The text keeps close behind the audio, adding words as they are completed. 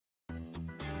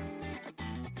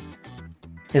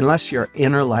Unless your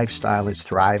inner lifestyle is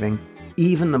thriving,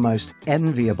 even the most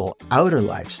enviable outer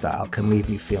lifestyle can leave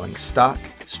you feeling stuck,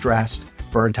 stressed,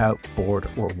 burnt out, bored,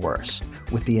 or worse,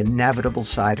 with the inevitable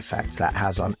side effects that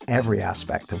has on every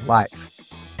aspect of life.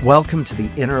 Welcome to the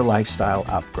Inner Lifestyle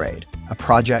Upgrade, a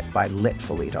project by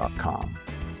Litfully.com.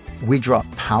 We drop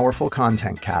powerful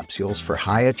content capsules for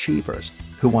high achievers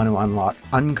who want to unlock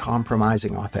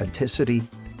uncompromising authenticity,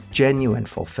 genuine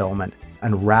fulfillment,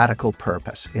 and radical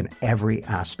purpose in every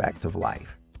aspect of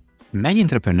life. Many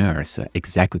entrepreneurs,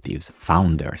 executives,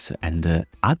 founders, and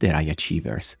other high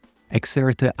achievers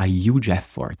exert a huge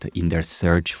effort in their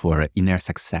search for inner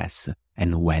success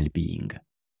and well-being.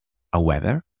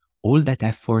 However, all that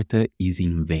effort is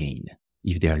in vain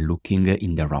if they are looking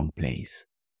in the wrong place.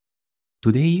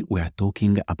 Today, we are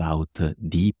talking about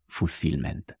deep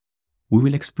fulfillment. We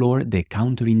will explore the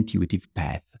counterintuitive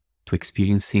path to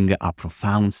experiencing a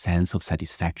profound sense of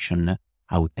satisfaction,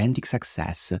 authentic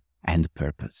success, and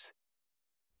purpose.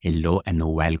 Hello and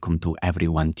welcome to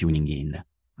everyone tuning in.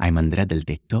 I'm Andrea Del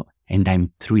Tetto, and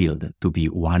I'm thrilled to be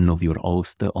one of your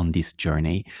hosts on this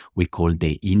journey we call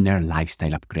the Inner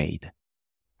Lifestyle Upgrade.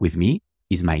 With me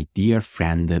is my dear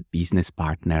friend, business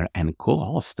partner, and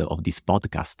co-host of this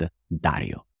podcast,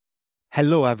 Dario.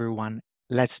 Hello everyone,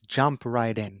 let's jump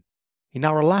right in. In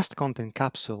our last content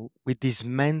capsule, we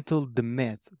dismantled the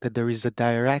myth that there is a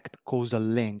direct causal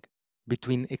link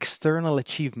between external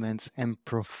achievements and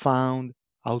profound,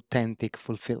 authentic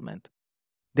fulfillment.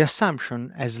 The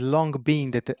assumption has long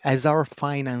been that as our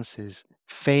finances,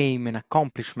 fame, and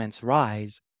accomplishments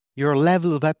rise, your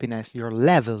levels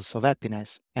of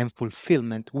happiness and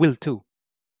fulfillment will too.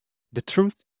 The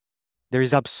truth? There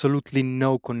is absolutely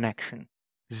no connection.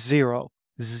 Zero,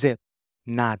 zip,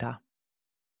 nada.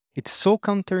 It's so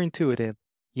counterintuitive,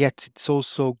 yet it's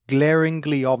also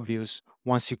glaringly obvious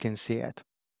once you can see it.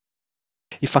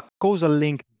 If a causal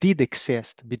link did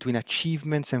exist between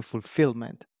achievements and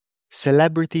fulfillment,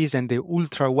 celebrities and the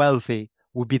ultra-wealthy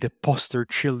would be the poster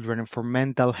children for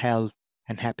mental health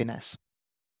and happiness.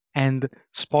 And,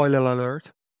 spoiler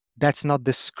alert, that's not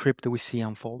the script we see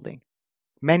unfolding.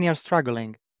 Many are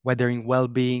struggling, whether in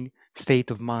well-being,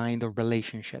 state of mind, or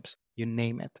relationships, you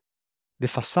name it. The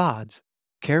facades,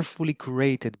 carefully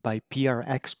curated by PR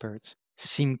experts,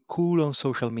 seem cool on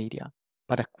social media,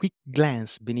 but a quick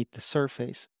glance beneath the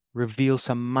surface reveals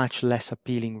a much less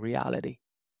appealing reality.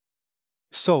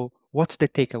 So, what's the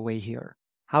takeaway here?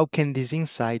 How can this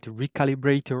insight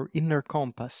recalibrate your inner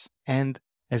compass and,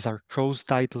 as our show's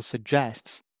title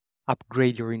suggests,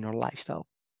 upgrade your inner lifestyle?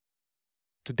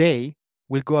 Today,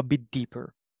 we'll go a bit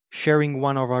deeper, sharing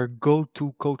one of our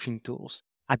go-to coaching tools,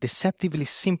 a deceptively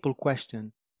simple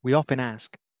question we often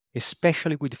ask,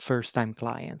 especially with first-time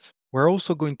clients. We're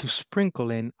also going to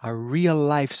sprinkle in a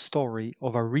real-life story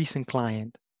of a recent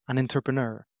client, an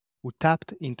entrepreneur, who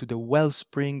tapped into the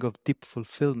wellspring of deep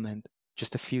fulfillment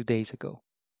just a few days ago.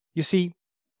 You see,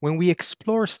 when we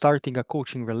explore starting a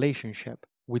coaching relationship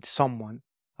with someone,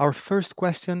 our first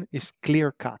question is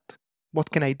clear-cut. What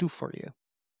can I do for you?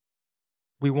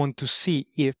 We want to see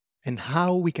if and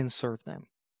how we can serve them.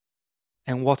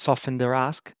 And what's often their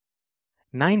ask?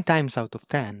 9 times out of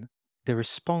 10, the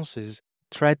responses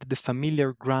tread the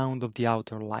familiar ground of the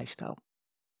outer lifestyle.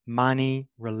 Money,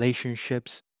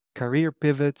 relationships, career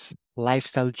pivots,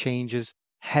 lifestyle changes,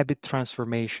 habit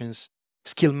transformations,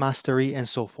 skill mastery, and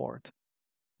so forth.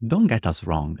 Don't get us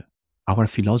wrong. Our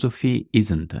philosophy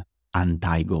isn't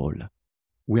anti-goal.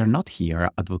 We are not here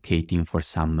advocating for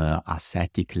some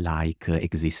ascetic-like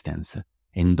existence,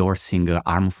 endorsing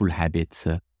harmful habits,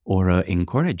 or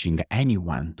encouraging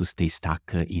anyone to stay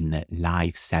stuck in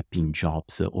life-sapping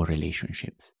jobs or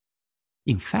relationships.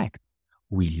 In fact,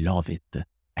 we love it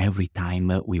every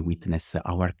time we witness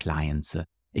our clients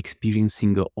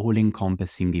experiencing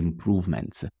all-encompassing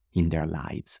improvements in their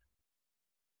lives.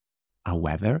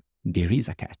 However, there is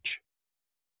a catch.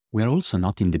 We are also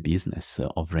not in the business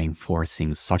of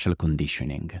reinforcing social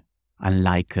conditioning,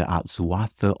 unlike a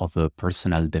swath of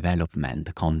personal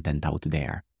development content out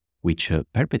there, which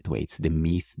perpetuates the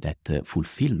myth that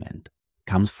fulfillment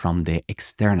comes from the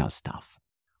external stuff,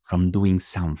 from doing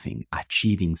something,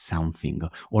 achieving something,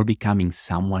 or becoming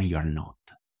someone you are not.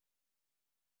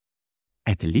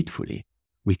 At Litfully,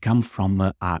 we come from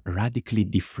a radically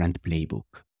different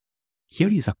playbook.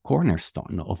 Here is a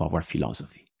cornerstone of our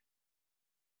philosophy.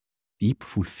 Deep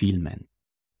fulfillment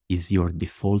is your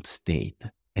default state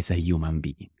as a human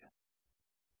being.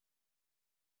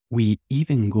 We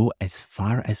even go as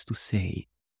far as to say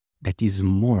that is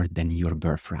more than your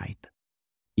birthright.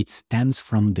 It stems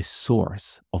from the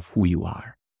source of who you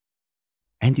are.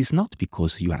 And it's not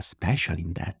because you are special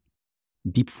in that.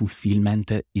 deep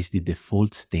fulfillment is the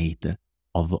default state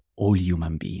of all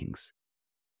human beings.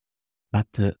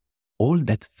 But all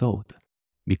that thought,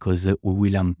 because we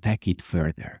will unpack it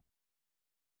further.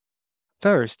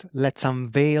 First, let's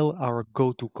unveil our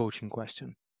go-to coaching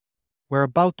question. We're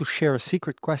about to share a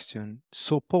secret question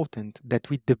so potent that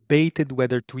we debated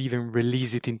whether to even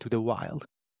release it into the wild.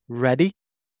 Ready?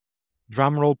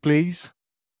 Drum roll, please.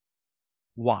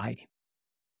 Why?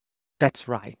 That's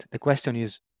right. The question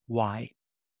is why?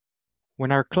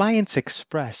 When our clients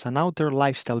express an outer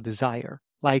lifestyle desire,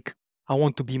 like, I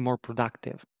want to be more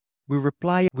productive, we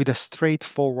reply with a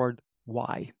straightforward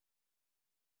why.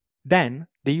 Then,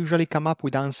 they usually come up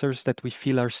with answers that we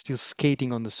feel are still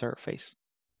skating on the surface.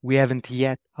 We haven't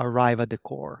yet arrived at the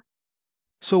core.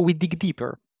 So we dig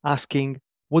deeper, asking,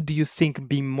 what do you think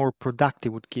being more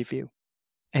productive would give you?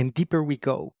 And deeper we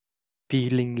go,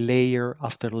 peeling layer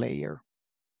after layer.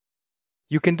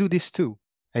 You can do this too,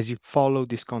 as you follow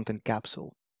this content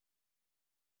capsule.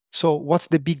 So what's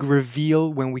the big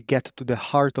reveal when we get to the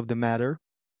heart of the matter?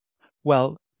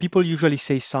 Well, people usually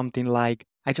say something like,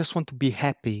 I just want to be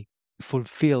happy,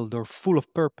 fulfilled, or full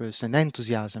of purpose and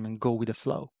enthusiasm and go with the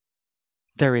flow.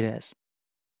 There it is.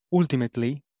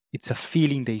 Ultimately, it's a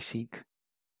feeling they seek.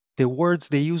 The words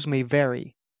they use may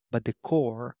vary, but the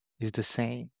core is the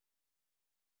same.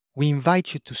 We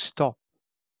invite you to stop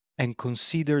and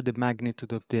consider the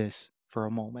magnitude of this for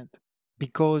a moment.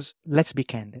 Because, let's be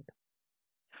candid,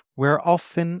 we're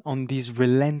often on this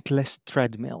relentless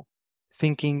treadmill,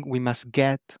 thinking we must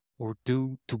get or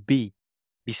do to be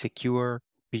secure,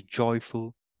 be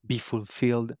joyful, be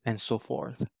fulfilled, and so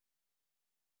forth.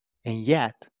 And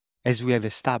yet, as we have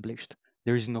established,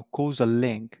 there is no causal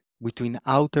link between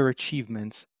outer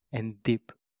achievements and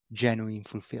deep, genuine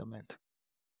fulfillment.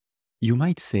 You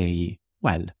might say,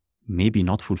 well, maybe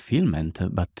not fulfillment,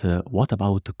 but what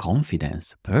about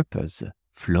confidence, purpose,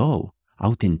 flow,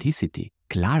 authenticity,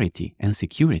 clarity, and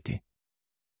security?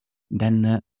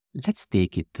 Then let's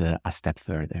take it a step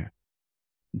further.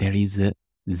 There is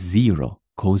zero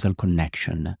causal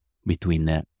connection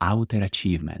between outer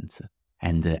achievements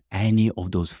and any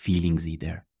of those feelings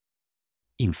either.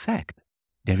 In fact,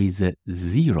 there is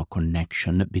zero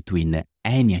connection between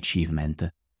any achievement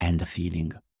and a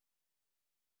feeling.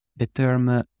 The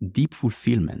term deep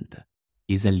fulfillment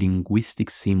is a linguistic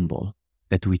symbol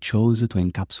that we chose to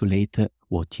encapsulate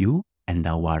what you and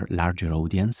our larger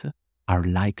audience are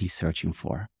likely searching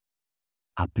for.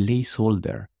 A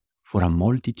placeholder for a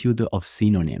multitude of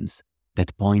synonyms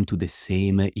that point to the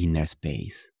same inner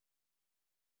space.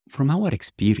 From our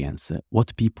experience,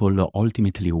 what people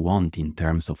ultimately want in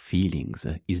terms of feelings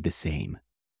is the same.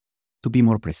 To be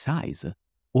more precise,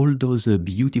 all those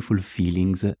beautiful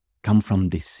feelings come from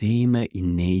the same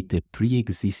innate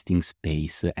pre-existing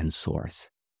space and source.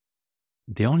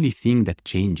 The only thing that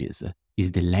changes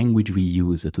is the language we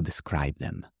use to describe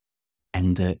them.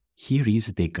 And here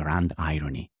is the grand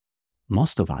irony.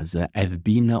 Most of us have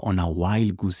been on a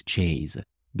wild goose chase,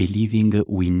 believing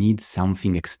we need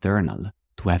something external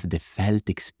to have the felt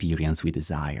experience we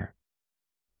desire.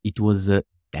 It was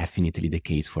definitely the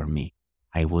case for me.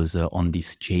 I was on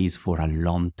this chase for a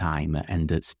long time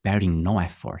and sparing no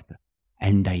effort.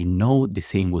 And I know the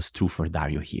same was true for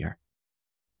Dario here.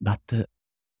 But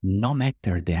no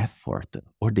matter the effort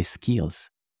or the skills,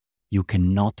 you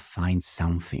cannot find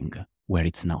something where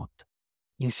it's not.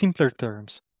 In simpler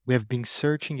terms, we have been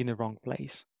searching in the wrong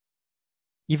place.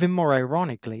 Even more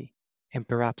ironically, and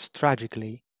perhaps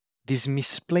tragically, this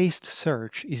misplaced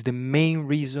search is the main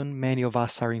reason many of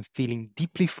us are feeling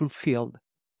deeply fulfilled,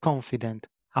 confident,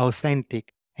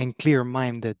 authentic, and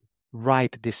clear-minded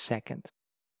right this second.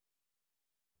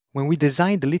 When we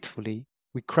designed Litfully,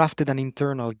 we crafted an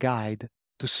internal guide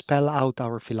to spell out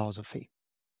our philosophy.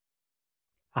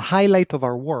 A highlight of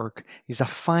our work is a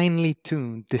finely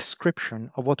tuned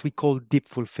description of what we call deep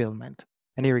fulfillment.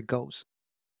 And here it goes.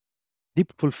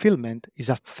 Deep fulfillment is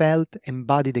a felt,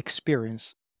 embodied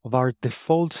experience of our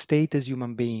default state as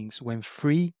human beings when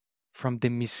free from the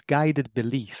misguided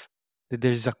belief that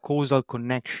there is a causal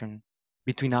connection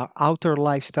between our outer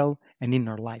lifestyle and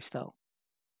inner lifestyle.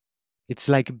 It's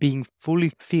like being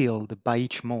fully filled by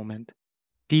each moment,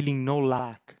 feeling no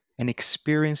lack, and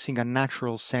experiencing a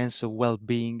natural sense of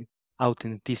well-being,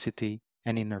 authenticity,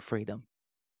 and inner freedom.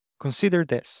 Consider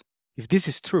this. If this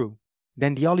is true,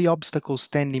 then the only obstacle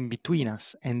standing between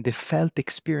us and the felt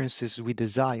experiences we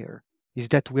desire is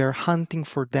that we are hunting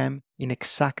for them in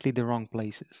exactly the wrong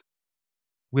places.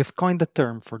 We have coined a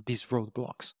term for these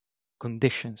roadblocks: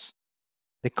 conditions.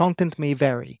 The content may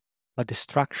vary, but the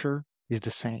structure is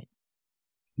the same.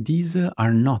 These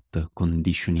are not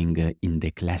conditioning in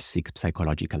the classic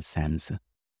psychological sense.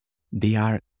 They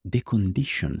are the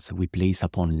conditions we place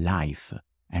upon life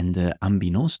and,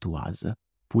 unbeknownst to us,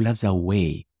 pull us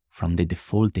away from the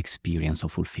default experience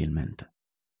of fulfillment.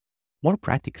 More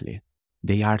practically,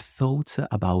 they are thoughts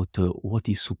about what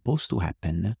is supposed to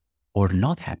happen or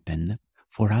not happen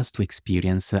for us to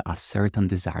experience a certain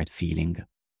desired feeling.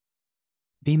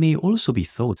 They may also be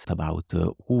thoughts about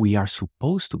who we are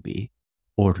supposed to be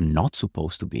or not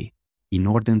supposed to be in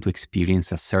order to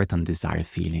experience a certain desired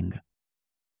feeling.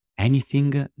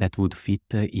 Anything that would fit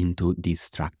into these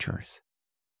structures.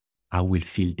 I will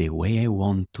feel the way I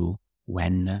want to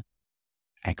when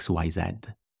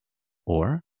XYZ.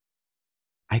 Or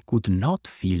I could not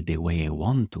feel the way I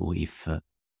want to if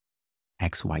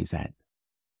XYZ.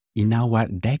 In our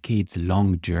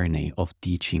decades-long journey of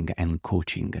teaching and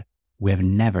coaching, we have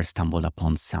never stumbled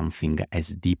upon something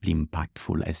as deeply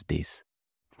impactful as this,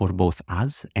 for both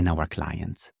us and our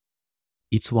clients.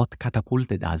 It's what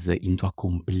catapulted us into a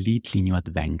completely new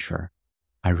adventure,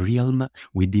 a realm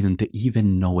we didn't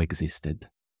even know existed.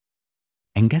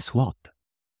 And guess what?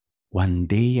 One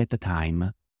day at a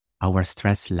time, our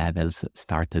stress levels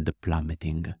started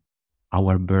plummeting.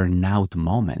 Our burnout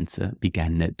moments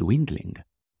began dwindling,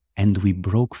 and we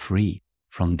broke free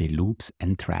from the loops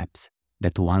and traps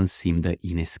that once seemed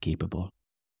inescapable.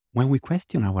 When we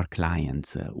question our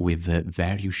clients with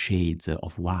various shades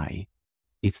of why,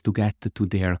 it's to get to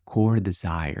their core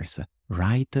desires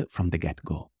right from the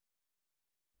get-go.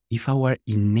 If our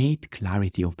innate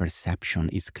clarity of perception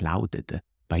is clouded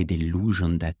by the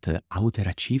illusion that outer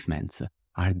achievements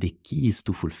are the keys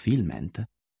to fulfillment,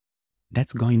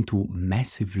 that's going to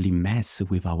massively mess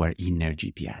with our inner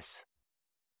GPS.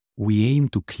 We aim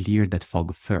to clear that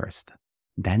fog first,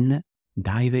 then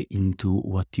dive into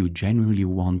what you genuinely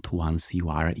want once you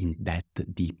are in that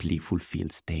deeply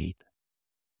fulfilled state.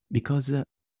 Because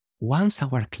once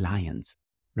our clients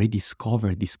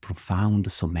rediscover this profound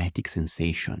somatic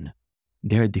sensation,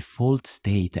 their default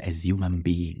state as human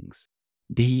beings,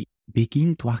 they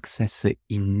begin to access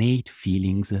innate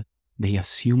feelings they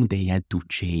assume they had to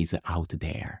chase out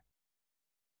there.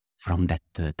 From that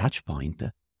touch point,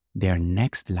 their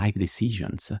next life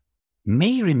decisions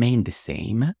may remain the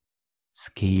same: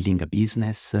 scaling a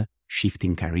business,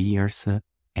 shifting careers,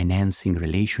 enhancing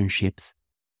relationships,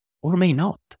 or may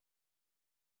not.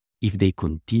 If they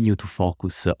continue to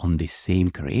focus on the same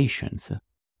creations,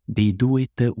 they do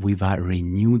it with a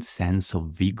renewed sense of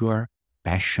vigor,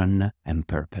 passion, and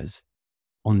purpose.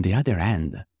 On the other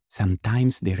hand,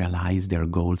 sometimes they realize their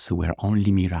goals were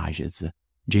only mirages,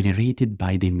 generated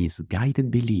by the misguided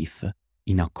belief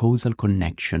in a causal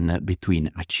connection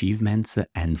between achievements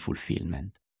and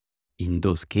fulfillment. In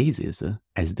those cases,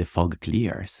 as the fog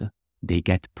clears, they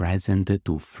get present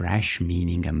to fresh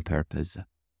meaning and purpose,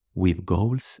 with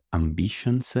goals,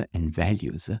 ambitions, and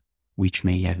values which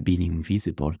may have been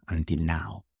invisible until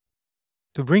now.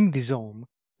 To bring this home,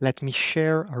 let me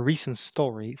share a recent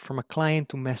story from a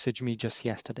client who messaged me just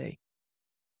yesterday.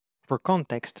 For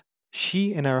context,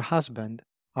 she and her husband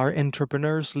are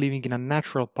entrepreneurs living in a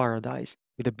natural paradise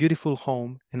with a beautiful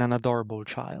home and an adorable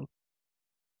child.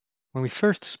 When we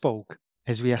first spoke,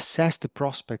 as we assessed the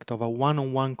prospect of a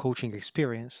one-on-one coaching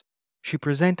experience, she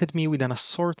presented me with an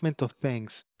assortment of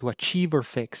things to achieve or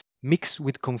fix, mixed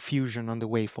with confusion on the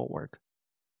way forward.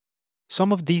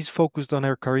 Some of these focused on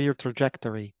her career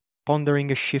trajectory,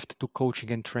 pondering a shift to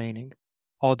coaching and training.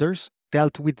 Others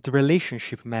dealt with the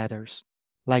relationship matters,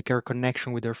 like her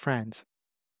connection with her friends.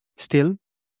 Still,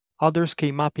 others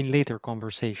came up in later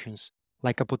conversations,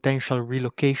 like a potential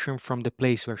relocation from the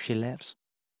place where she lives.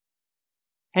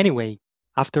 Anyway,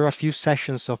 after a few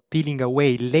sessions of peeling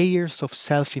away layers of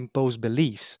self-imposed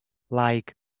beliefs,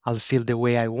 like I'll feel the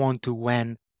way I want to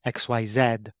when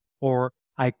XYZ, or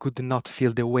I could not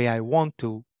feel the way I want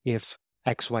to if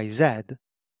XYZ,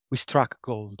 we struck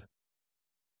gold.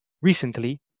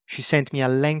 Recently, she sent me a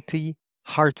lengthy,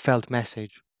 heartfelt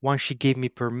message, one she gave me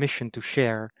permission to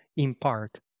share, in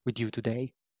part, with you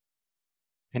today.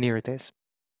 And here it is.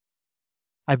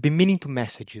 I've been meaning to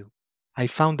message you. I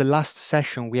found the last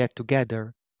session we had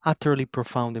together utterly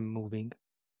profound and moving.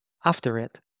 After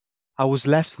it, I was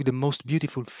left with the most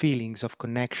beautiful feelings of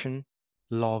connection,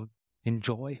 love, and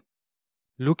joy.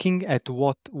 Looking at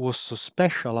what was so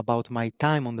special about my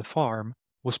time on the farm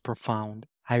was profound.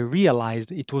 I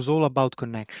realized it was all about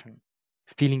connection,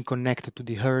 feeling connected to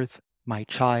the earth, my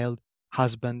child,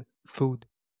 husband, food,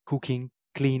 cooking,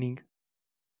 cleaning.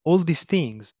 All these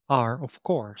things are, of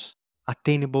course,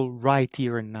 attainable right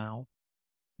here and now.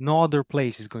 No other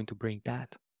place is going to bring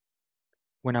that.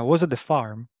 When I was at the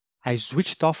farm, I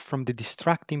switched off from the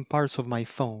distracting parts of my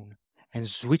phone and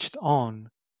switched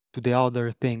on to the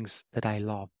other things that I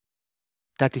love.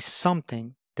 that is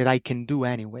something that I can do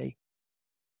anyway.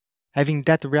 Having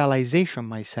that realization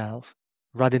myself,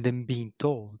 rather than being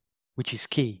told, which is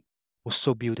key, was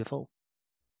so beautiful.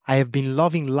 I have been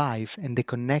loving life and the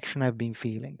connection I've been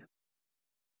feeling.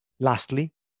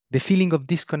 Lastly, the feeling of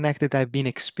disconnected I've been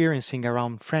experiencing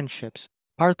around friendships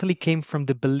partly came from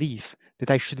the belief that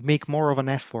I should make more of an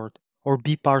effort or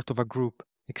be part of a group,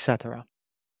 etc.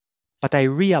 But I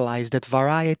realized that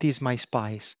variety is my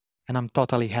spice, and I'm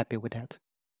totally happy with that.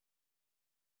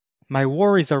 My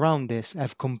worries around this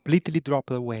have completely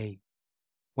dropped away.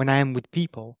 When I am with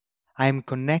people, I am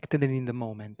connected and in the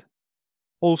moment.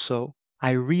 Also,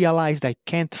 I realized I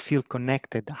can't feel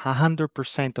connected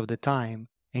 100% of the time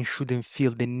and shouldn't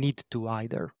feel the need to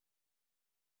either.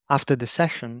 After the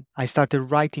session, I started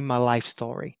writing my life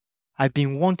story. I've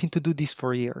been wanting to do this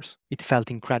for years. It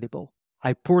felt incredible.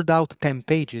 I poured out 10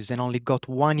 pages and only got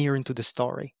 1 year into the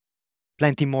story.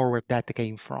 Plenty more where that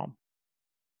came from.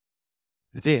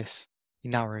 This,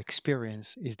 in our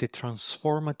experience, is the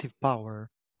transformative power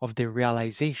of the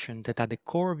realization that at the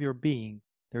core of your being,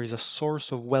 there is a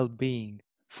source of well-being,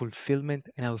 fulfillment,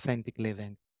 and authentic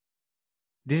living.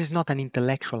 This is not an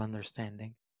intellectual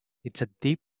understanding. It's a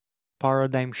deep,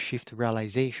 paradigm shift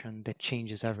realization that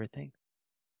changes everything.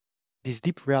 This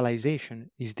deep realization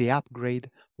is the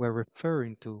upgrade we're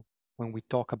referring to when we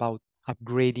talk about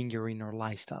upgrading your inner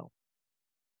lifestyle.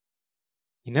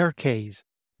 In her case,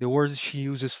 the words she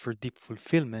uses for deep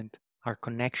fulfillment are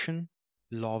connection,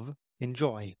 love, and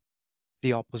joy.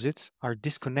 The opposites are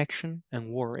disconnection and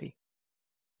worry.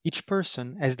 Each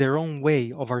person has their own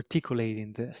way of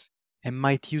articulating this and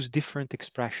might use different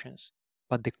expressions,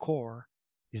 but the core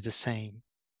is the same.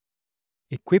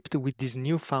 Equipped with this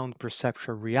newfound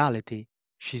perceptual reality,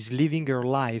 she's living her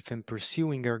life and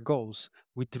pursuing her goals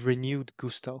with renewed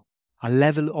gusto, a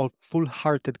level of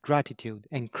full-hearted gratitude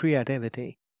and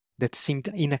creativity that seemed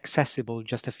inaccessible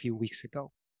just a few weeks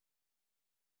ago.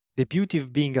 The beauty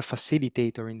of being a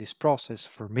facilitator in this process,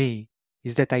 for me,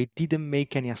 is that I didn't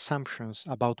make any assumptions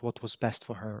about what was best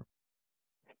for her.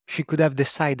 She could have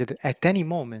decided at any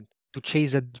moment to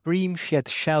chase a dream she had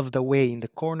shelved away in the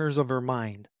corners of her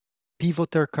mind,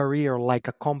 pivot her career like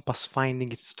a compass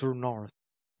finding its true north,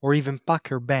 or even pack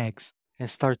her bags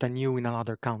and start anew in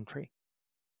another country.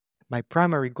 My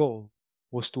primary goal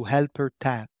was to help her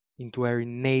tap into her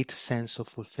innate sense of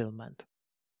fulfillment.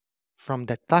 From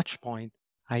that touch point,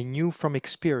 I knew from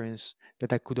experience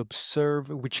that I could observe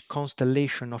which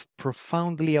constellation of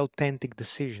profoundly authentic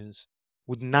decisions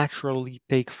would naturally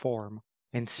take form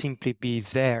and simply be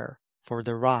there for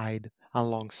the ride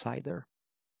alongside her.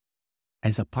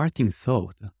 As a parting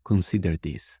thought, consider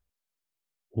this.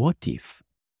 What if,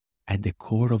 at the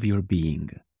core of your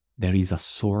being, there is a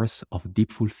source of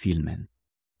deep fulfillment,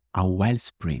 a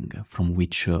wellspring from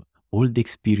which all the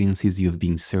experiences you've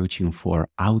been searching for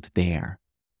out there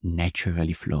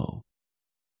naturally flow?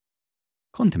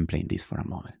 Contemplate this for a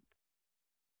moment.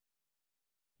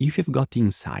 If you've got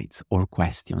insights or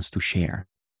questions to share,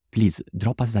 please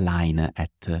drop us a line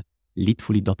at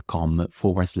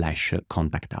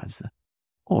litfully.com/contact us.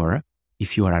 Or,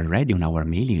 if you are already on our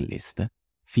mailing list,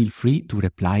 feel free to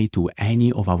reply to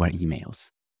any of our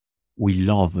emails. We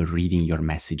love reading your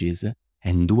messages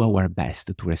and do our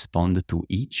best to respond to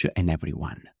each and every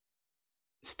one.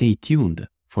 Stay tuned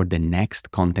for the next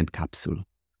content capsule.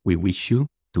 We wish you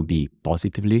to be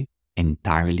positively,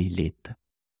 entirely lit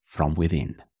from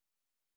within.